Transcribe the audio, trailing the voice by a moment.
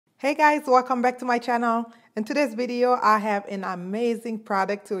Hey guys, welcome back to my channel. In today's video, I have an amazing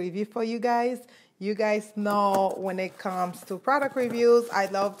product to review for you guys. You guys know when it comes to product reviews, I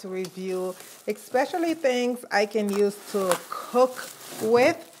love to review especially things I can use to cook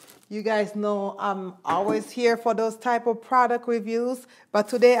with. You guys know I'm always here for those type of product reviews, but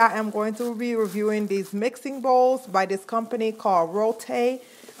today I am going to be reviewing these mixing bowls by this company called Rottay.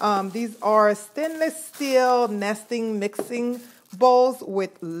 These are stainless steel nesting mixing bowls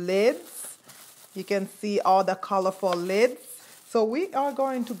with lids. You can see all the colorful lids. So we are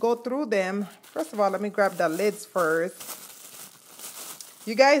going to go through them. First of all, let me grab the lids first.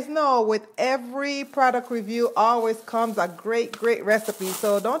 You guys know with every product review always comes a great recipe.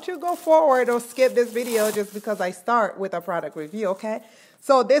 So don't you go forward or skip this video just because I start with a product review, okay?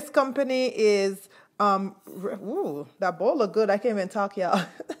 So this company is, ooh, that bowl look good. I can't even talk, y'all.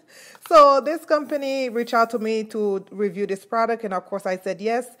 So this company reached out to me to review this product, and of course I said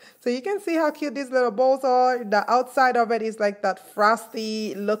yes. So you can see how cute these little bowls are. The outside of it is like that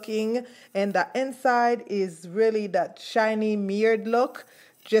frosty looking, and the inside is really that shiny mirrored look,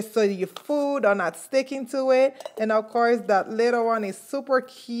 just so your food are not sticking to it. And of course that little one is super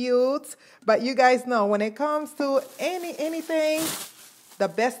cute. But you guys know when it comes to anything, the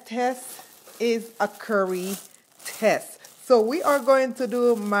best test is a curry test. So we are going to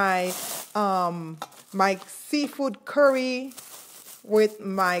do my my seafood curry with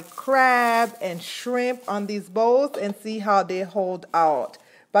my crab and shrimp on these bowls and see how they hold out.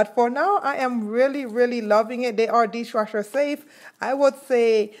 But for now, I am really loving it. They are dishwasher safe. I would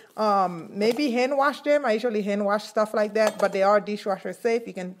say maybe hand wash them. I usually hand wash stuff like that, but they are dishwasher safe.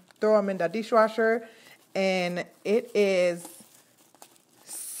 You can throw them in the dishwasher and it is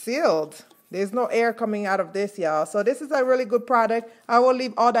sealed. There's no air coming out of this, y'all. So this is a really good product. I will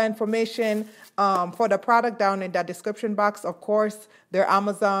leave all the information for the product down in the description box. Of course, they're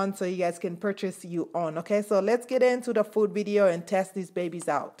Amazon, so you guys can purchase your own. Okay, so let's get into the food video and test these babies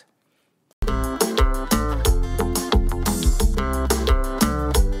out.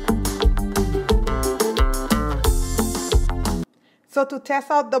 So to test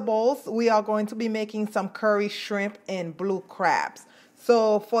out the bowls, we are going to be making some curry shrimp and blue crabs.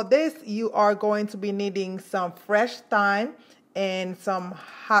 So for this, you are going to be needing some fresh thyme and some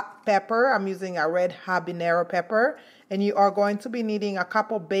hot pepper. I'm using a red habanero pepper. And you are going to be needing a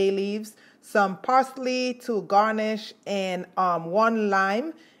couple bay leaves, some parsley to garnish, and 1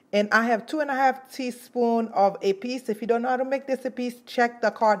 lime. And I have 2.5 teaspoons of Epis. If you don't know how to make this Epis, check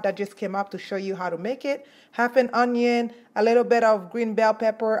the card that just came up to show you how to make it. Half an onion, a little bit of green bell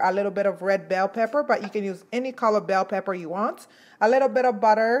pepper, a little bit of red bell pepper, but you can use any color bell pepper you want. A little bit of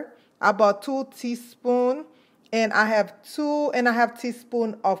butter, about 2 teaspoons. And I have 2.5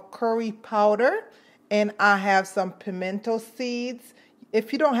 teaspoons of curry powder. And I have some pimento seeds.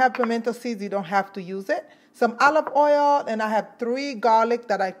 If you don't have pimento seeds, you don't have to use it. Some olive oil, and I have 3 garlic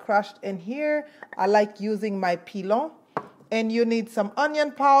that I crushed in here. I like using my pilon. And you need some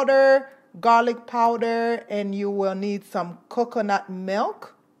onion powder, garlic powder, and you will need some coconut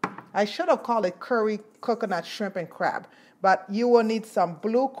milk. I should have called it curry coconut shrimp and crab. But you will need some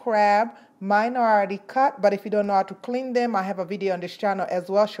blue crab. Mine are already cut, but if you don't know how to clean them, I have a video on this channel as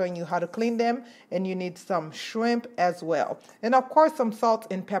well showing you how to clean them. And you need some shrimp as well. And of course, some salt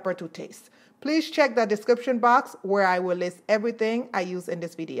and pepper to taste. Please check the description box where I will list everything I use in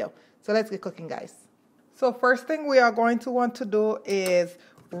this video. So let's get cooking, guys. So first thing we are going to want to do is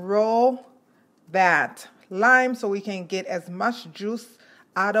roll that lime so we can get as much juice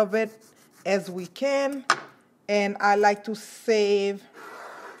out of it as we can. And I like to save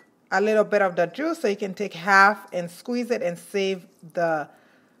a little bit of the juice, so you can take half and squeeze it and save the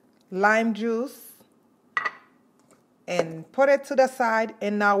lime juice and put it to the side.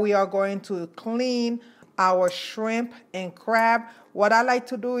 And now we are going to clean our shrimp and crab. What I like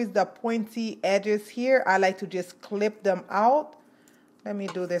to do is the pointy edges here, I like to just clip them out. Let me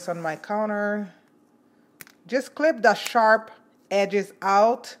do this on my counter. Just clip the sharp edges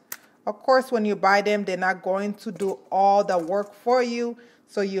out. Of course, when you buy them, they're not going to do all the work for you.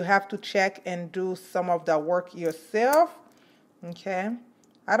 So you have to check and do some of the work yourself. Okay.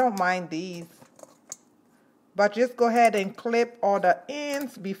 I don't mind these. But just go ahead and clip all the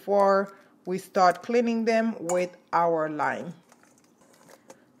ends before we start cleaning them with our lime.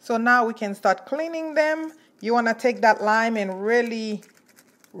 So now we can start cleaning them. You want to take that lime and really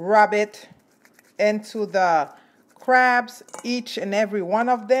rub it into the crabs, each and every one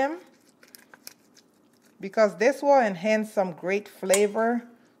of them, because this will enhance some great flavor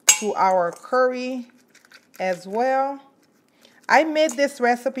to our curry as well. I made this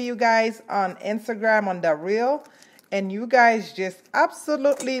recipe, you guys, on Instagram on the reel, and you guys just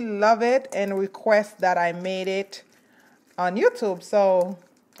absolutely love it and request that I made it on YouTube. So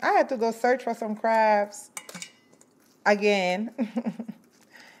I had to go search for some crabs again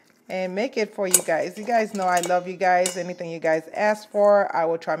and make it for you guys. You guys know I love you guys. Anything you guys ask for, I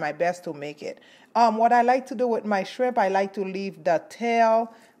will try my best to make it. What I like to do with my shrimp, I like to leave the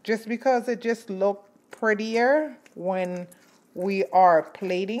tail just because it just looks prettier when we are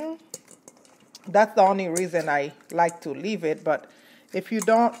plating. That's the only reason I like to leave it, but if you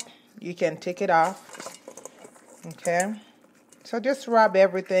don't, you can take it off. Okay, so just rub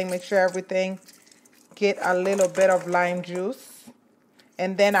everything, make sure everything get a little bit of lime juice.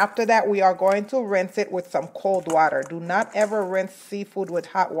 And then after that, we are going to rinse it with some cold water. Do not ever rinse seafood with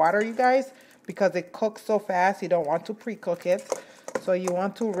hot water, you guys, because it cooks so fast. You don't want to pre-cook it. So you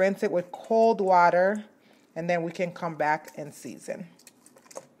want to rinse it with cold water, and then we can come back and season.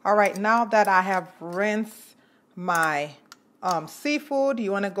 All right, now that I have rinsed my seafood,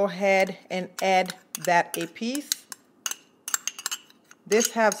 you want to go ahead and add that Epis.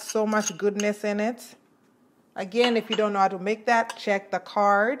 This has so much goodness in it. Again, if you don't know how to make that, check the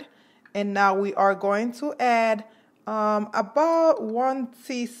card. And now we are going to add about 1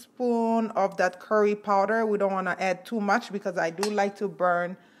 teaspoon of that curry powder. We don't want to add too much because I do like to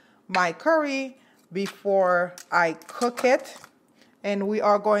burn my curry before I cook it. And we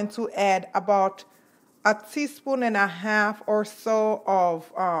are going to add about 1.5 teaspoons or so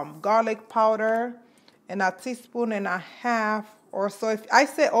of garlic powder and 1.5 teaspoons or so. If I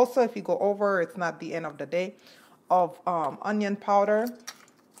say also, if you go over, it's not the end of the day, of onion powder.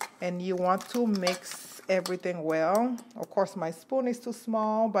 And you want to mix everything well. Of course, my spoon is too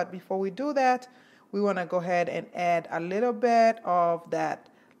small, but before we do that, we want to go ahead and add a little bit of that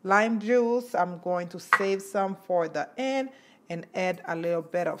lime juice. I'm going to save some for the end and add a little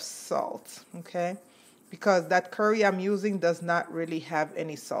bit of salt, okay? Because that curry I'm using does not really have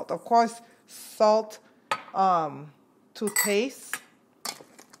any salt. Of course, salt to taste.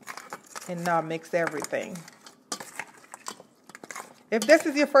 And now mix everything. If this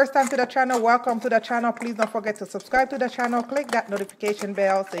is your first time to the channel, welcome to the channel. Please don't forget to subscribe to the channel. Click that notification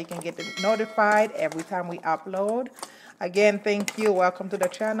bell so you can get notified every time we upload. Again, thank you. Welcome to the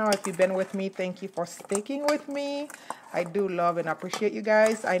channel. If you've been with me, thank you for sticking with me. I do love and appreciate you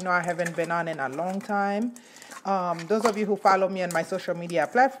guys. I know I haven't been on in a long time. Those of you who follow me on my social media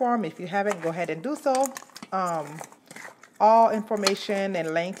platform, if you haven't, go ahead and do so. All information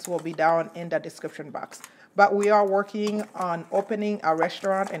and links will be down in the description box. But we are working on opening a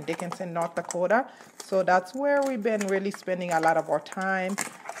restaurant in Dickinson, North Dakota. So that's where we've been really spending a lot of our time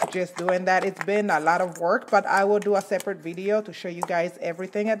just doing that. It's been a lot of work, but I will do a separate video to show you guys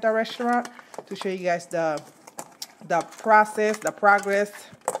everything at the restaurant, to show you guys the process, the progress,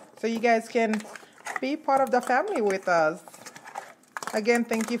 so you guys can be part of the family with us. Again,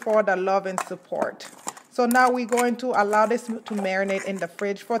 thank you for the love and support. So now we're going to allow this to marinate in the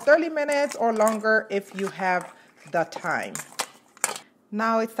fridge for 30 minutes or longer if you have the time.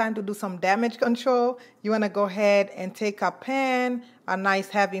 Now it's time to do some damage control. You want to go ahead and take a pan, a nice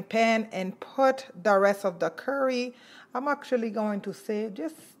heavy pan, and put the rest of the curry. I'm actually going to save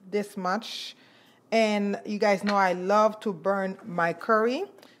just this much. And you guys know I love to burn my curry.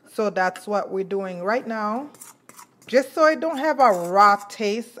 So that's what we're doing right now. Just so it don't have a raw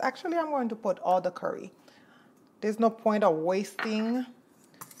taste. Actually, I'm going to put all the curry. There's no point of wasting.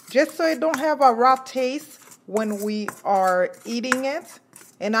 Just so it don't have a raw taste when we are eating it.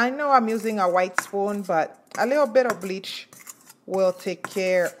 And I know I'm using a white spoon, but a little bit of bleach will take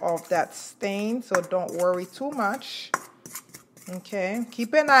care of that stain. So don't worry too much. Okay,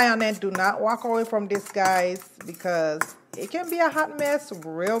 keep an eye on it. Do not walk away from this, guys, because it can be a hot mess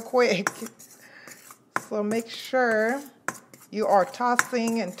real quick. So make sure you are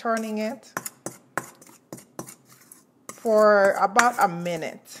tossing and turning it for about a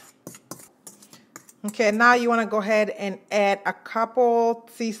minute. Okay, now you want to go ahead and add a couple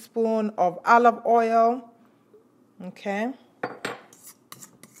teaspoons of olive oil. Okay.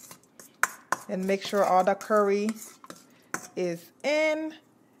 And make sure all the curry is in.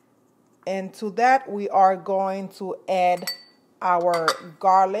 And to that, we are going to add our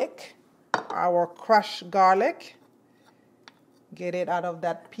garlic, our crushed garlic. Get it out of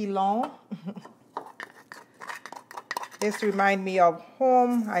that pilon. This reminds me of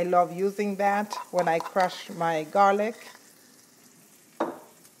home. I love using that when I crush my garlic. I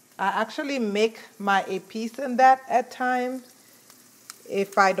actually make my Epis in that at times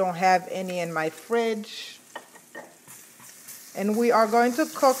if I don't have any in my fridge. And we are going to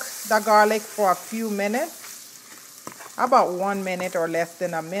cook the garlic for a few minutes, about 1 minute or less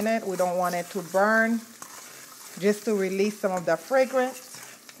than a minute. We don't want it to burn. just to release some of the fragrance.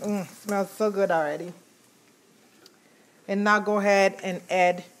 Smells so good already. And now go ahead and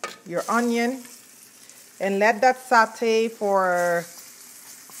add your onion and let that saute for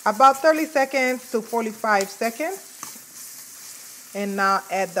about 30 seconds to 45 seconds. And now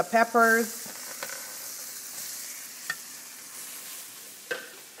add the peppers.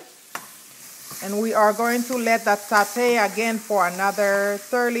 And we are going to let that saute again for another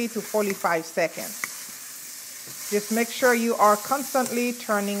 30 to 45 seconds. Just make sure you are constantly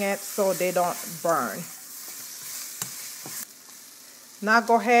turning it so they don't burn. Now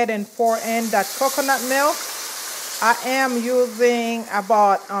go ahead and pour in that coconut milk. I am using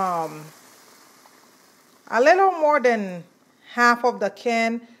about a little more than half of the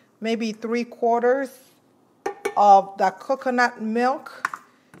can, maybe 3/4 of the coconut milk.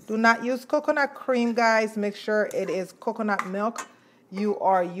 Do not use coconut cream, guys. Make sure it is coconut milk you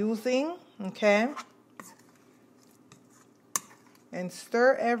are using, okay? And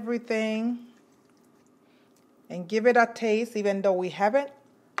stir everything and give it a taste, even though we haven't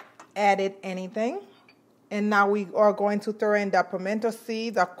added anything. And now we are going to throw in the pimento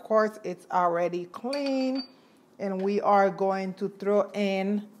seeds. Of course, it's already clean. And we are going to throw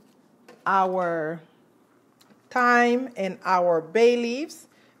in our thyme and our bay leaves.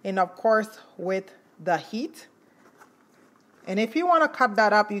 And of course, with the heat. And if you want to cut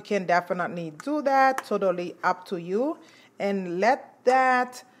that up, you can definitely do that. Totally up to you. And let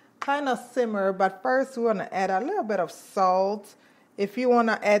that kind of simmer. But first, we want to add a little bit of salt. If you want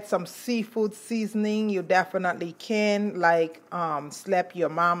to add some seafood seasoning, you definitely can, like Slap Your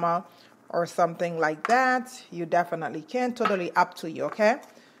Mama or something like that. You definitely can. Totally up to you, okay?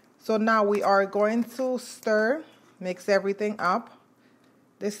 So now we are going to stir, mix everything up.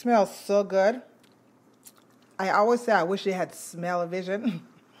 This smells so good. I always say I wish they had smell-o-vision.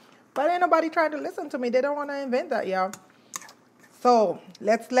 But ain't nobody trying to listen to me. They don't want to invent that, y'all. So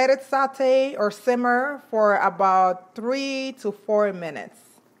let's let it saute or simmer for about 3 to 4 minutes.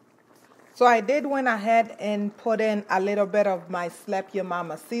 So I did went ahead and put in a little bit of my Slap Your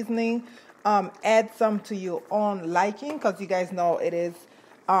Mama seasoning. Add some to your own liking, because you guys know it is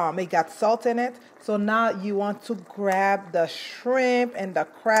it got salt in it. So now you want to grab the shrimp and the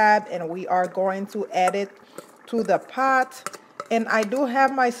crab, and we are going to add it to the pot. And I do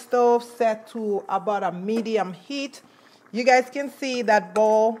have my stove set to about a medium heat. You guys can see that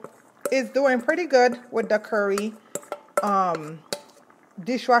bowl is doing pretty good with the curry.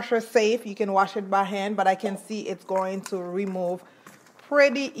 Dishwasher safe. You can wash it by hand, but I can see it's going to remove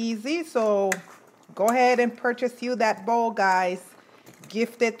pretty easy. So go ahead and purchase you that bowl, guys.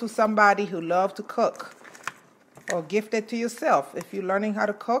 Gift it to somebody who loves to cook, or gift it to yourself. If you're learning how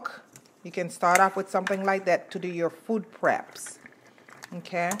to cook, you can start off with something like that to do your food preps.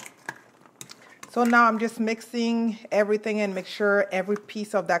 Okay. So now I'm just mixing everything and make sure every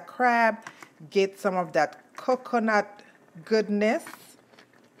piece of that crab gets some of that coconut goodness.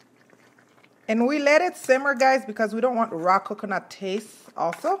 And we let it simmer, guys, because we don't want raw coconut taste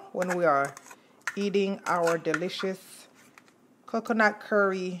also when we are eating our delicious coconut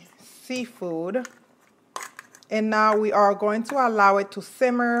curry seafood. And now we are going to allow it to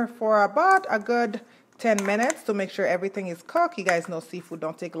simmer for about a good 10 minutes to make sure everything is cooked. You guys know seafood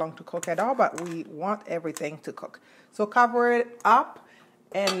don't take long to cook at all, but we want everything to cook. So cover it up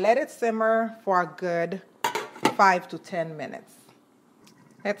and let it simmer for a good 5 to 10 minutes.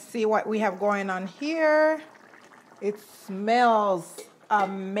 Let's see what we have going on here. It smells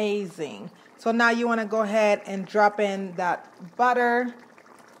amazing. So now you want to go ahead and drop in that butter.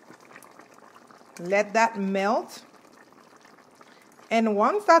 Let that melt. And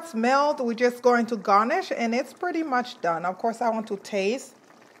once that's melted, we're just going to garnish, and it's pretty much done. Of course, I want to taste.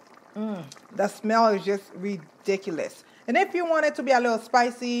 The smell is just ridiculous. And if you want it to be a little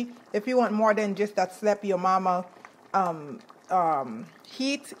spicy, if you want more than just that Slap Your Mama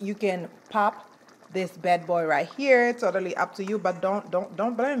heat, you can pop this bad boy right here. Totally up to you, but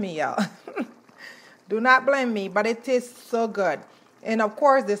don't blame me, y'all. Do not blame me, but it tastes so good. And of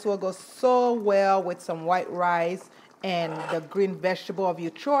course, this will go so well with some white rice and the green vegetable of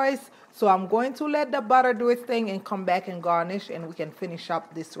your choice. So I'm going to let the butter do its thing and come back and garnish, and we can finish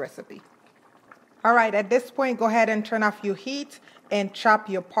up this recipe. All right, at this point, go ahead and turn off your heat and chop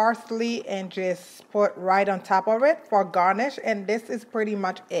your parsley and just put right on top of it for garnish. And this is pretty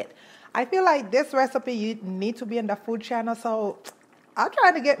much it. I feel like this recipe, you need to be in the food channel. So I'll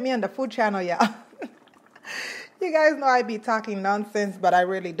try to get me on the food channel, y'all. You guys know I be talking nonsense, but I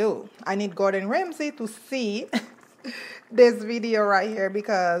really do. I need Gordon Ramsay to see this video right here,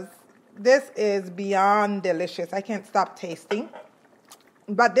 because this is beyond delicious. I can't stop tasting.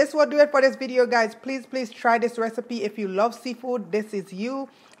 But this will do it for this video, guys. Please try this recipe. If you love seafood, this is you.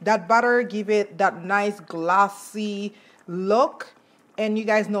 That butter give it that nice glossy look. And you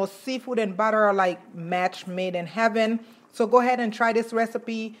guys know seafood and butter are like match made in heaven. So go ahead and try this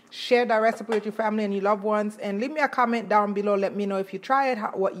recipe. Share that recipe with your family and your loved ones. And leave me a comment down below. Let me know if you try it,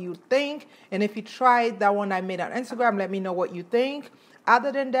 what you think. And if you tried that one I made on Instagram, let me know what you think.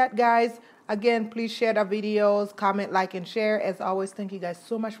 Other than that, guys, again, please share the videos, comment, like, and share. As always, thank you guys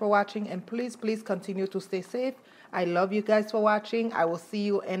so much for watching. And please continue to stay safe. I love you guys for watching. I will see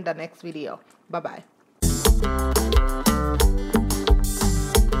you in the next video. Bye-bye.